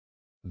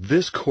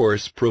This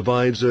course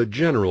provides a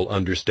general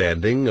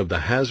understanding of the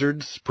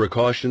hazards,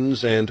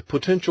 precautions, and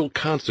potential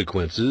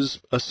consequences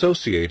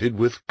associated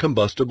with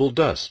combustible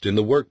dust in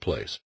the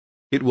workplace.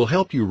 It will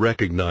help you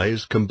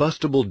recognize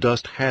combustible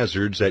dust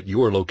hazards at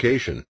your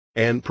location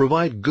and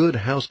provide good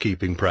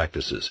housekeeping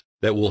practices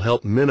that will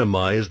help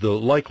minimize the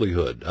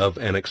likelihood of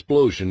an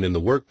explosion in the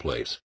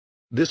workplace.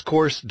 This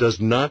course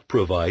does not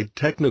provide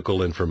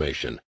technical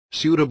information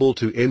suitable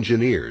to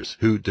engineers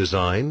who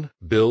design,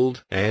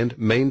 build, and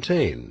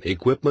maintain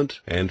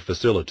equipment and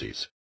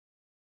facilities.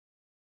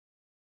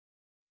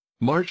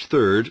 March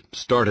 3rd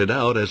started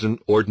out as an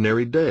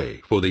ordinary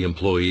day for the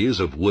employees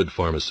of Wood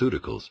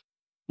Pharmaceuticals.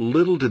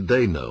 Little did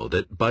they know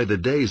that by the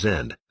day's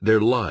end,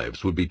 their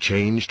lives would be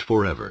changed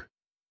forever.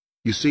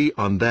 You see,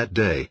 on that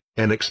day,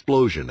 an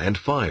explosion and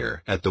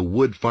fire at the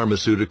Wood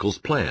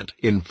Pharmaceuticals plant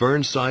in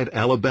Fernside,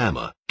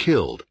 Alabama,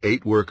 killed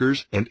 8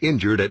 workers and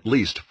injured at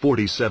least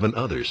 47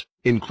 others,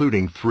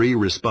 including 3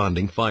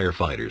 responding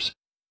firefighters.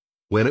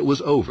 When it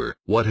was over,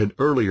 what had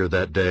earlier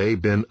that day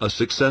been a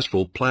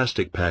successful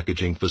plastic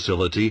packaging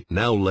facility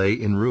now lay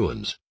in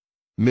ruins.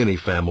 Many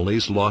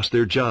families lost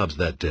their jobs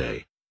that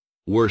day.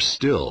 Worse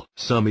still,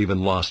 some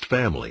even lost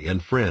family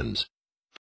and friends.